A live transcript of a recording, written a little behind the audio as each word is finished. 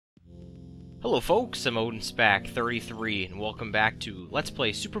Hello folks, I'm OdinSpac33 and welcome back to Let's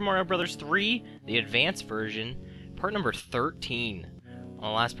Play Super Mario Bros. 3, the advanced version, part number 13. On the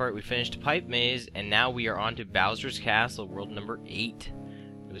last part we finished Pipe Maze and now we are on to Bowser's Castle, world number 8.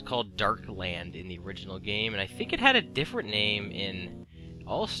 It was called Dark Land in the original game and I think it had a different name in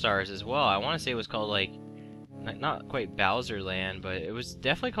All-Stars as well. I want to say it was called like, not quite Bowser Land, but it was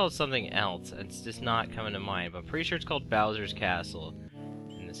definitely called something else. It's just not coming to mind, but I'm pretty sure it's called Bowser's Castle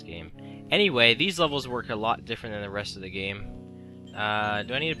in this game. Anyway, these levels work a lot different than the rest of the game. Do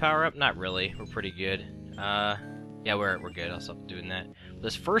I need a power up? Not really. We're pretty good. Yeah, we're good. I'll stop doing that.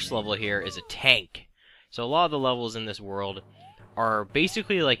 This first level here is a tank. So a lot of the levels in this world are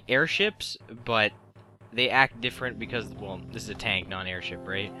basically like airships, but they act different because, well, this is a tank, not an airship,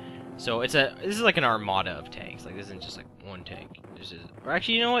 right? So this is like an armada of tanks. Like this isn't just like one tank. This is, or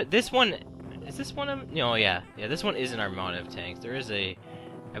actually, you know what? This one is this one of? No, yeah, this one is an armada of tanks. There is a.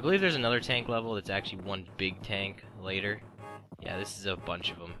 I believe there's another tank level that's actually one big tank later. Yeah, this is a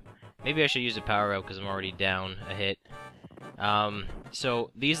bunch of them. Maybe I should use a power up because I'm already down a hit. So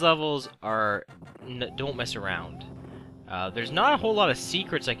these levels are don't mess around. There's not a whole lot of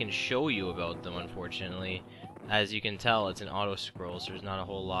secrets I can show you about them, unfortunately. As you can tell, it's an auto scroll, so there's not a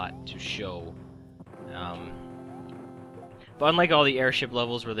whole lot to show. But unlike all the airship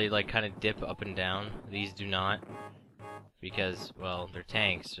levels where they like kind of dip up and down, these do not. Because, well, they're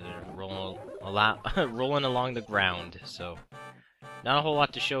tanks, so they're rolling along the ground, so not a whole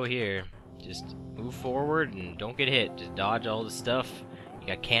lot to show here. Just move forward and don't get hit. Just dodge all the stuff. You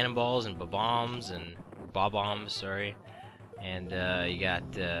got cannonballs and bombs and bob-bombs, sorry, and you got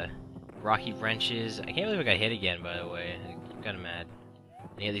rocky wrenches. I can't believe I got hit again, by the way. I'm kind of mad.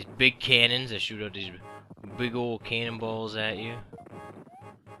 And you have these big cannons that shoot out these big old cannonballs at you.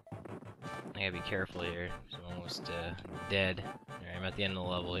 I gotta be careful here. I'm almost dead. Alright, I'm at the end of the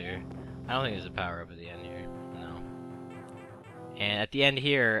level here. I don't think there's a power up at the end here. No. And at the end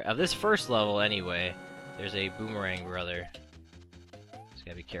here, of this first level anyway, there's a boomerang brother. Just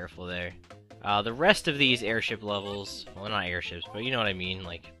gotta be careful there. The rest of these airship levels, well, not airships, but you know what I mean,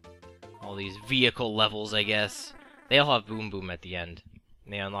 like all these vehicle levels, I guess, they all have Boom Boom at the end.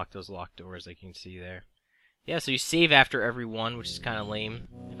 And they unlock those locked doors, like you can see there. Yeah, so you save after every one, which is kind of lame.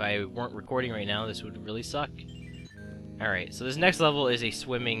 If I weren't recording right now, this would really suck. Alright, so this next level is a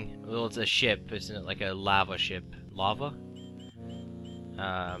swimming, well, it's a ship. It's like a lava ship. Lava?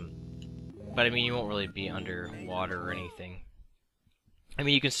 But I mean, you won't really be underwater or anything. I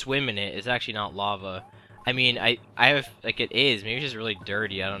mean, you can swim in it. It's actually not lava. I mean, I have, like, it is. Maybe it's just really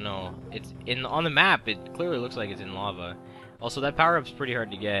dirty. I don't know. It's on the map, it clearly looks like it's in lava. Also, that power-up's pretty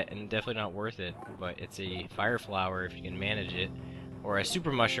hard to get, and definitely not worth it, but it's a fire flower if you can manage it, or a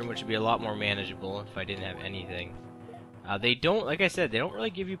super mushroom, which would be a lot more manageable if I didn't have anything. They don't, like I said, they don't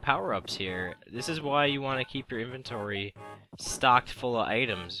really give you power-ups here. This is why you want to keep your inventory stocked full of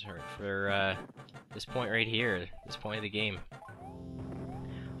items for this point right here, this point of the game.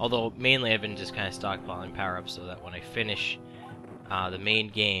 Although, mainly I've been just kind of stockpiling power-ups so that when I finish the main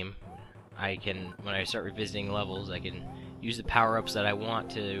game, I can, when I start revisiting levels, I can use the power-ups that I want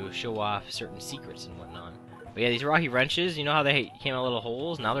to show off certain secrets and whatnot. But yeah, these rocky wrenches, you know how they came out little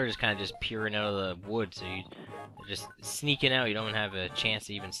holes? Now they're just kind of just peering out of the wood, so they're just sneaking out. You don't have a chance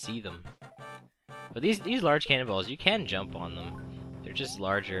to even see them. But these large cannonballs, you can jump on them. They're just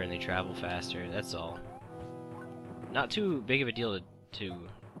larger and they travel faster, that's all. Not too big of a deal to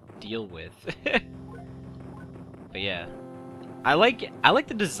deal with. But yeah. I like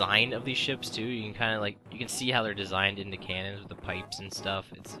the design of these ships too. You can kind of like, you can see how they're designed into cannons with the pipes and stuff.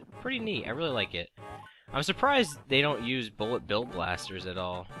 It's pretty neat. I really like it. I'm surprised they don't use bullet bill blasters at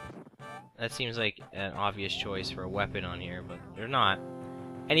all. That seems like an obvious choice for a weapon on here, but they're not.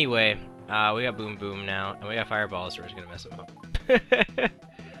 Anyway, we got Boom Boom now, and we got Fireballs, so we're just gonna mess him up.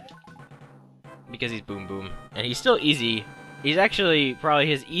 Because he's Boom Boom, and he's still easy. He's actually probably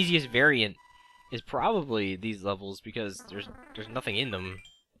his easiest variant. Is probably these levels because there's nothing in them.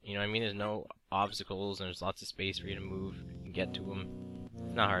 You know what I mean? There's no obstacles and there's lots of space for you to move and get to them.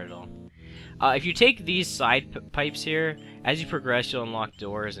 It's not hard at all. If you take these side pipes here, as you progress you'll unlock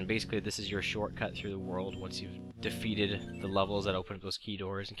doors, and basically this is your shortcut through the world once you've defeated the levels that open up those key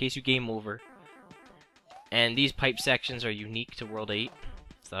doors, in case you game over. And these pipe sections are unique to World 8,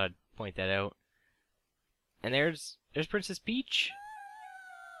 so I'd point that out. And there's Princess Peach.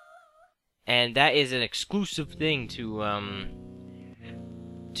 And that is an exclusive thing to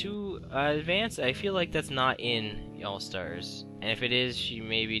Advance. I feel like that's not in All-Stars. And if it is, she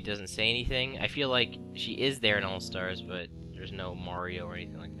maybe doesn't say anything. I feel like she is there in All-Stars, but there's no Mario or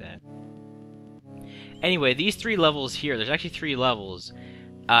anything like that. Anyway, these 3 levels here, there's actually 3 levels.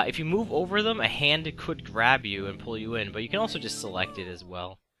 if you move over them, a hand could grab you and pull you in, but you can also just select it as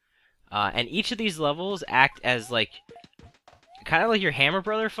well. And each of these levels act as, like, kind of like your Hammer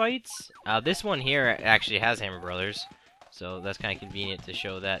Brother fights. This one here actually has Hammer Brothers, so that's kind of convenient to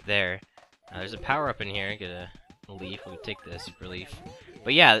show that there. There's a power-up in here. Get a leaf. We'll take the super leaf.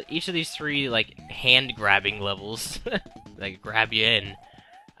 But yeah, each of these three, like, hand-grabbing levels, like, grab you in.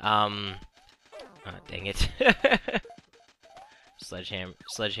 Oh, dang it.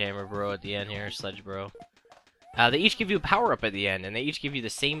 Sledgehammer bro at the end here, Sledge bro. They each give you a power-up at the end, and they each give you the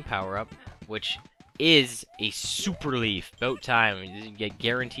same power-up, which is a super leaf. About time. You get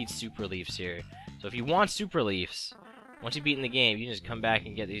guaranteed super leaves here. So if you want super leaves, once you've beaten the game, you can just come back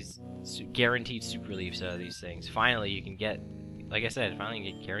and get these guaranteed super leaves out of these things. Finally, you can get, like I said, finally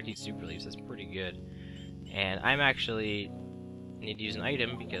you can get guaranteed super leaves. That's pretty good. And I'm actually need to use an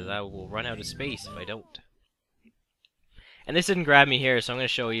item because I will run out of space if I don't. And this didn't grab me here, so I'm going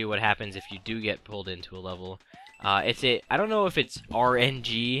to show you what happens if you do get pulled into a level. I don't know if it's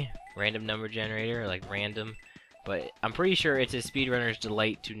RNG, random number generator, or like random, but I'm pretty sure it's a speedrunner's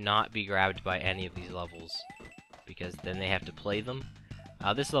delight to not be grabbed by any of these levels, because then they have to play them.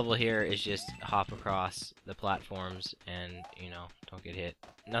 This level here is just hop across the platforms and, you know, don't get hit.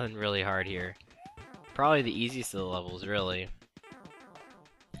 Nothing really hard here. Probably the easiest of the levels, really.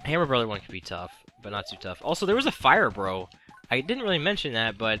 Hammer Brother one can be tough, but not too tough. Also, there was a Fire Bro. I didn't really mention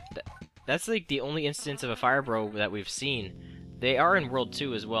that, but that's like the only instance of a Fire Bro that we've seen. They are in World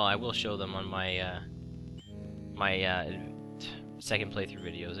 2 as well. I will show them on my second playthrough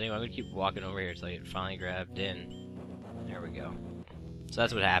videos. Anyway, I'm gonna keep walking over here until I get finally grabbed in. There we go. So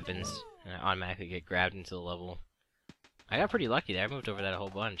that's what happens. And I automatically get grabbed into the level. I got pretty lucky there. I moved over that a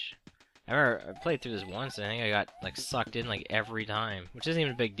whole bunch. I remember I played through this once, and I think I got like sucked in like every time, which isn't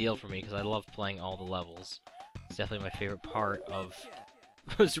even a big deal for me because I love playing all the levels. It's definitely my favorite part of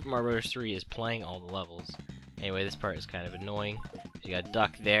Super Mario Bros. 3 is playing all the levels. Anyway, this part is kind of annoying. You gotta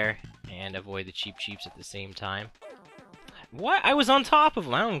duck there and avoid the cheeps at the same time. What? I was on top of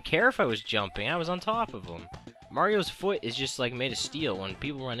him. I don't care if I was jumping. I was on top of him. Mario's foot is just like made of steel. When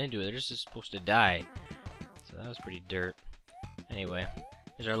people run into it, they're just supposed to die. So that was pretty dirt. Anyway.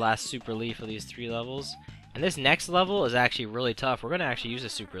 Here's our last super leaf of these 3 levels. And this next level is actually really tough. We're going to actually use a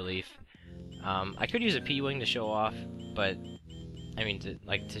super leaf. I could use a P-Wing to show off, but... I mean,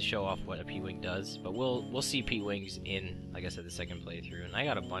 to show off what a P-Wing does. But we'll see P-Wings in, like I said, the second playthrough. And I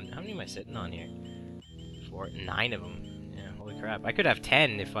got a bunch. How many am I sitting on here? 9 of them. Yeah, holy crap. I could have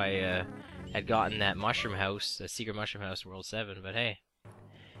 10 if I had gotten that mushroom house, the secret mushroom house in World 7, but hey.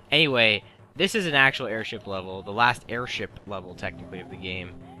 Anyway... This is an actual airship level, the last airship level, technically, of the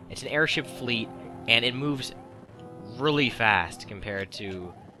game. It's an airship fleet, and it moves really fast compared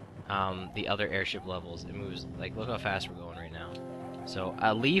to the other airship levels. It moves, like, look how fast we're going right now. So,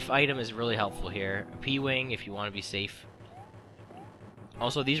 a leaf item is really helpful here. A P-Wing, if you want to be safe.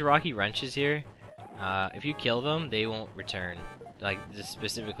 Also, these rocky wrenches here, if you kill them, they won't return. Like,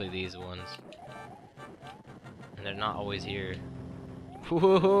 specifically these ones. And they're not always here.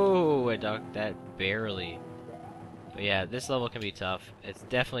 Whoa, I ducked that barely. But yeah, this level can be tough. It's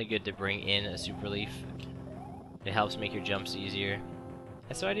definitely good to bring in a super leaf. It helps make your jumps easier.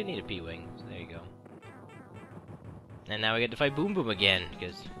 And so I didn't need a P-Wing, so there you go. And now we get to fight Boom Boom again,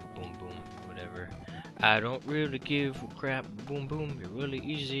 because Boom Boom, whatever. I don't really give a crap, Boom Boom, you're really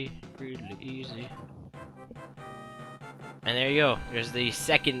easy, really easy. And there you go, there's the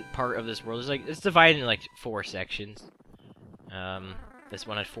second part of this world. It's divided into like 4 sections. This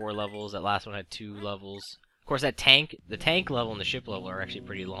one had 4 levels, that last one had 2 levels. Of course, the tank level and the ship level are actually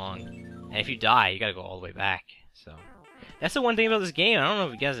pretty long. And if you die, you gotta go all the way back. So, that's the one thing about this game. I don't know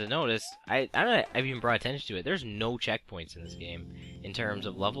if you guys have noticed. I don't know if I've even brought attention to it. There's no checkpoints in this game in terms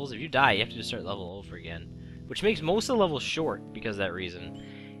of levels. If you die, you have to just start level over again. Which makes most of the levels short because of that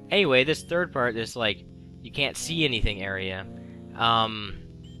reason. Anyway, this third part, this, like, you can't see anything area,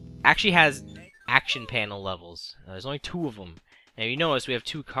 actually has action panel levels. There's only 2 of them. And you notice we have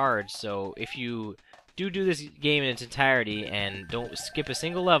 2 cards, so if you do this game in its entirety and don't skip a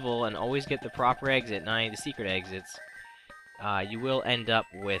single level and always get the proper exit, not any of the secret exits, you will end up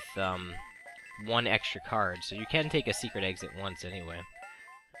with 1 extra card. So you can take a secret exit once anyway.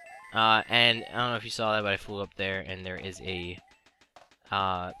 And I don't know if you saw that, but I flew up there and there is a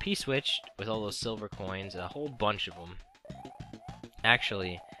P-switch with all those silver coins, a whole bunch of them.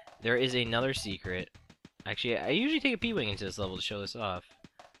 Actually, there is another secret. Actually, I usually take a P-Wing into this level to show this off.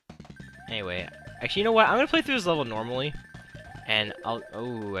 Anyway, actually, you know what? I'm gonna play through this level normally, and I'll.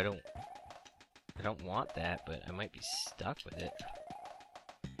 Oh, I don't want that, but I might be stuck with it.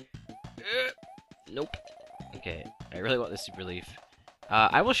 Nope. Okay, I really want this super leaf.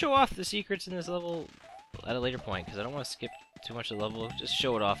 I will show off the secrets in this level at a later point, because I don't want to skip too much of the level. Just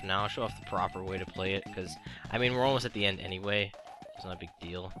show it off now. Show off the proper way to play it, because, I mean, we're almost at the end anyway. It's not a big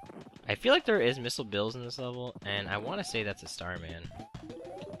deal. I feel like there is Missile Bills in this level, and I want to say that's a Starman.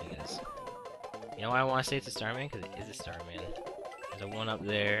 It is. You know why I want to say it's a Starman? Because it is a Starman. There's a one up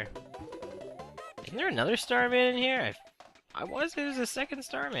there. Isn't there another Starman in here? I want to say there's a second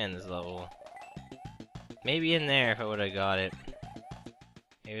Starman in this level. Maybe in there if I would have got it.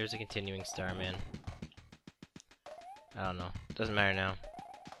 Maybe there's a continuing Starman. I don't know. Doesn't matter now.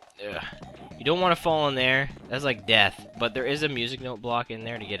 Ugh. You don't want to fall in there. That's like death. But there is a music note block in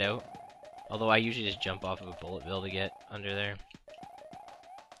there to get out. Although I usually just jump off of a bullet bill to get under there.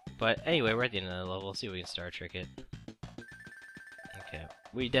 But anyway, we're at the end of the level. Let's see if we can Star Trek it. Okay.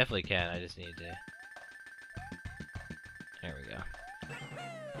 We definitely can. I just need to... There we go.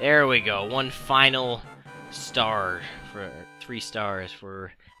 There we go. One final star for 3 stars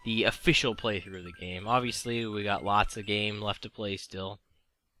for the official playthrough of the game. Obviously, we got lots of game left to play still.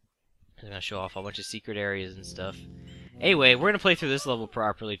 I'm gonna show off a bunch of secret areas and stuff. Anyway, we're gonna play through this level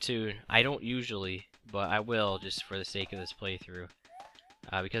properly too. I don't usually, but I will just for the sake of this playthrough.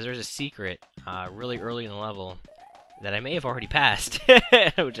 Because there's a secret really early in the level that I may have already passed,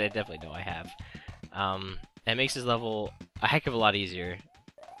 which I definitely know I have. It makes this level a heck of a lot easier.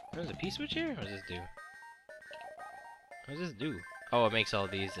 There's a P-switch here? What does this do? What does this do? Oh, it makes all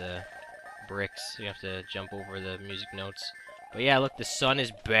these bricks. You have to jump over the music notes. But yeah, look, the sun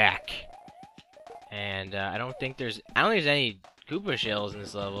is back. And I don't think there's any Koopa shells in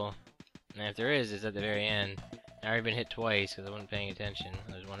this level. And if there is, it's at the very end. I've already been hit twice because I wasn't paying attention.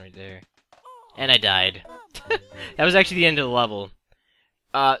 There's one right there. And I died. That was actually the end of the level.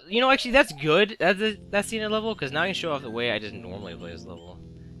 You know, actually, that's good. That's the end of the level, because now I can show off the way I just normally play this level.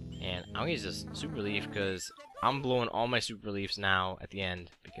 And I'm going to use this Super Leaf, because I'm blowing all my Super Leafs now at the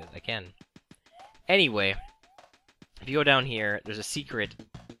end, because I can. Anyway, if you go down here, there's a secret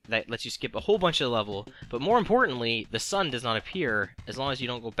that lets you skip a whole bunch of the level, but more importantly, the sun does not appear as long as you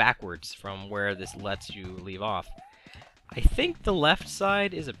don't go backwards from where this lets you leave off. I think the left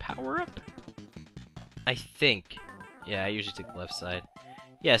side is a power-up? I think. Yeah, I usually take the left side.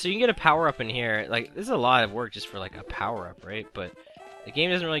 Yeah, so you can get a power-up in here. Like, this is a lot of work just for, like, a power-up, right? But the game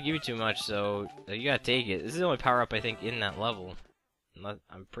doesn't really give you too much, so you gotta take it. This is the only power-up, I think, in that level.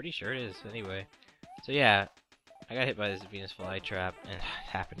 I'm pretty sure it is, anyway. So, yeah. I got hit by this Venus flytrap, and it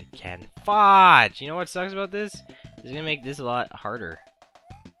happened again. Fudge! You know what sucks about this? It's gonna make this a lot harder.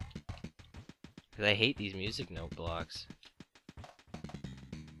 Because I hate these music note blocks.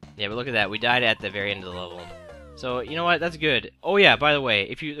 Yeah, but look at that. We died at the very end of the level. So, you know what? That's good. Oh yeah, by the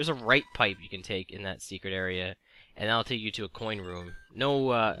way, there's a right pipe you can take in that secret area, and that'll take you to a coin room.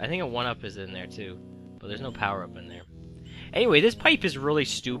 No, I think a 1-up is in there too, but there's no power-up in there. Anyway, this pipe is really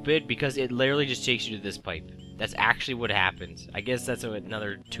stupid because it literally just takes you to this pipe. That's actually what happens. I guess that's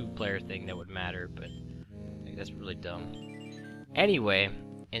another 2-player thing that would matter, but I think that's really dumb. Anyway,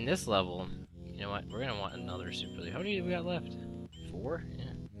 in this level, you know what? We're gonna want another Super Leaf. How many do we got left? 4? Yeah.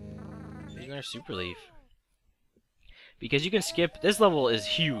 There's another Super Leaf. Because you can skip. This level is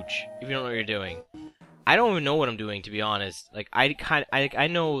huge if you don't know what you're doing. I don't even know what I'm doing, to be honest. Like I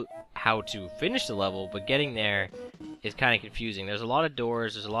know how to finish the level, but getting there is kind of confusing. There's a lot of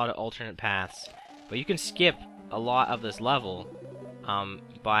doors. There's a lot of alternate paths, but you can skip a lot of this level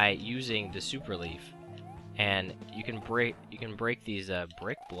by using the Super Leaf, and you can break these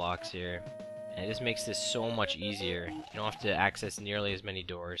brick blocks here, and it just makes this so much easier. You don't have to access nearly as many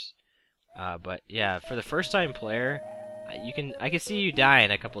doors. But yeah, for the first time player, I can see you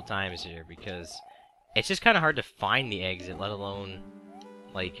dying a couple times here because it's just kind of hard to find the exit, let alone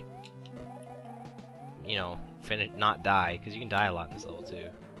like, you know, not die, because you can die a lot in this level too.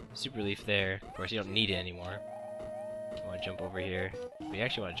 Super Leaf there. Of course, you don't need it anymore. You want to jump over here. But you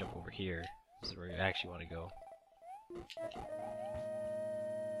actually want to jump over here. This is where you actually want to go.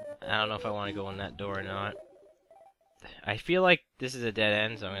 I don't know if I want to go in that door or not. I feel like this is a dead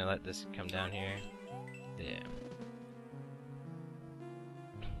end, so I'm going to let this come down here. Yeah.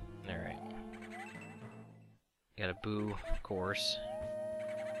 Alright. Got a boo, of course.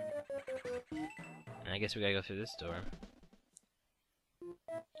 And I guess we gotta go through this door.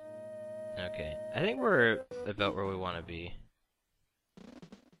 Okay. I think we're about where we want to be.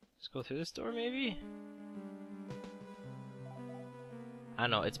 Let's go through this door, maybe? I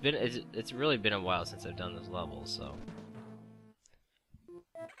don't know, it's really been a while since I've done this level, so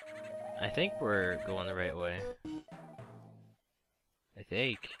I think we're going the right way. I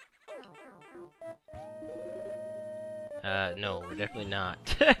think. No, we're definitely not.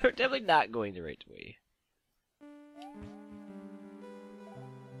 We're definitely not going the right way.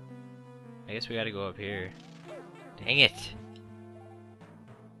 I guess we gotta go up here. Dang it!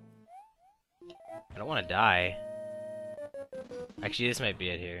 I don't want to die. Actually, this might be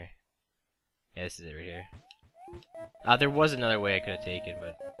it here. Yeah, this is it right here. There was another way I could have taken,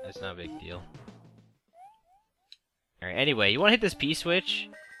 but that's not a big deal. Alright, anyway, you want to hit this P-switch,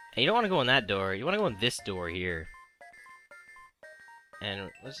 and you don't want to go in that door, you want to go in this door here. And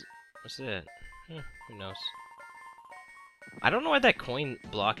what's that? Who knows? I don't know why that coin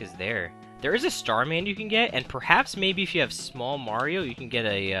block is there. There is a Starman you can get, and perhaps maybe if you have Small Mario, you can get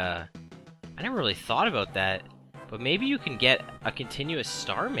a, I never really thought about that, but maybe you can get a continuous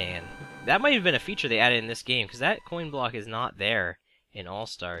Starman. That might have been a feature they added in this game, because that coin block is not there in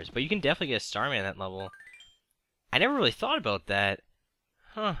All-Stars. But you can definitely get a Starman at that level. I never really thought about that.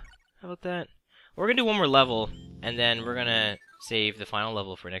 Huh, how about that? We're going to do one more level, and then we're going to save the final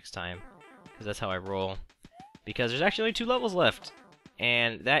level for next time, because that's how I roll. Because there's actually only 2 levels left,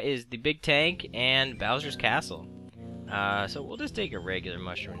 and that is the Big Tank and Bowser's Castle. So we'll just take a regular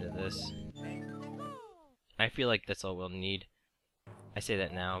mushroom to this. I feel like that's all we'll need. I say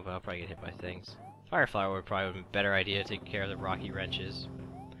that now, but I'll probably get hit by things. Fire Flower would probably be a better idea to take care of the rocky wrenches.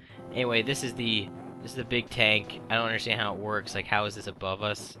 Anyway, this is the Big Tank. I don't understand how it works. Like, how is this above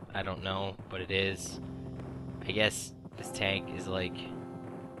us? I don't know, but it is. I guess this tank is like,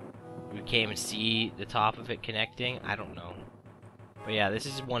 we can't even see the top of it connecting. I don't know. But yeah, this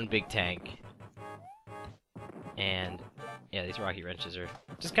is one big tank. And yeah, these rocky wrenches are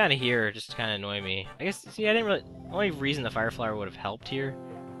just kind of here, just kind of annoy me. I guess, see, I didn't really... The only reason the Fire Flower would have helped here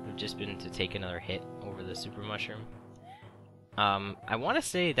would have just been to take another hit over the Super Mushroom. I want to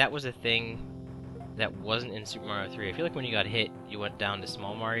say that was a thing that wasn't in Super Mario 3. I feel like when you got hit, you went down to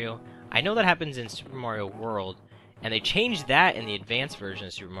Small Mario. I know that happens in Super Mario World, and they changed that in the advanced version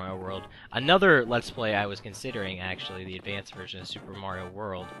of Super Mario World. Another Let's Play I was considering, actually, the advanced version of Super Mario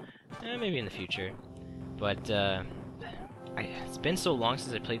World. Maybe in the future. But, it's been so long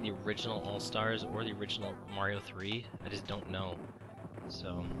since I played the original All-Stars or the original Mario 3, I just don't know.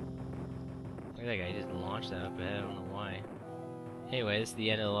 So, look at that guy, he just launched that up ahead, I don't know why. Anyway, this is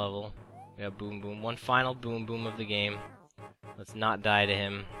the end of the level. We got Boom Boom, one final Boom Boom of the game. Let's not die to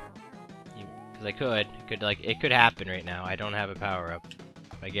him. Because it could happen right now. I don't have a power-up.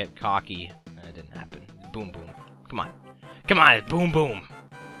 If I get cocky, it didn't happen. Boom Boom. Come on. Come on, Boom Boom!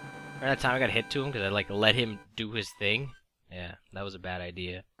 Remember that time I got hit to him because I, let him do his thing? Yeah, that was a bad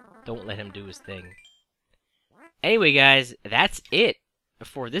idea. Don't let him do his thing. Anyway, guys, that's it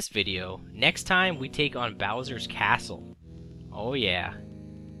for this video. Next time, we take on Bowser's Castle. Oh, yeah.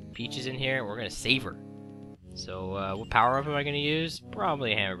 Peach is in here, and we're going to save her. So, what power-up am I going to use?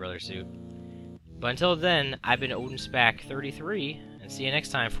 Probably a Hammer Brothers suit. But until then, I've been OdinSpack33, and see you next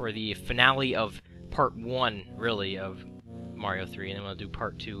time for the finale of Part 1, really, of Mario 3, and then we'll do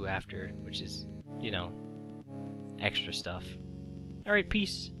Part 2 after, which is, you know, extra stuff. Alright,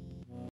 peace.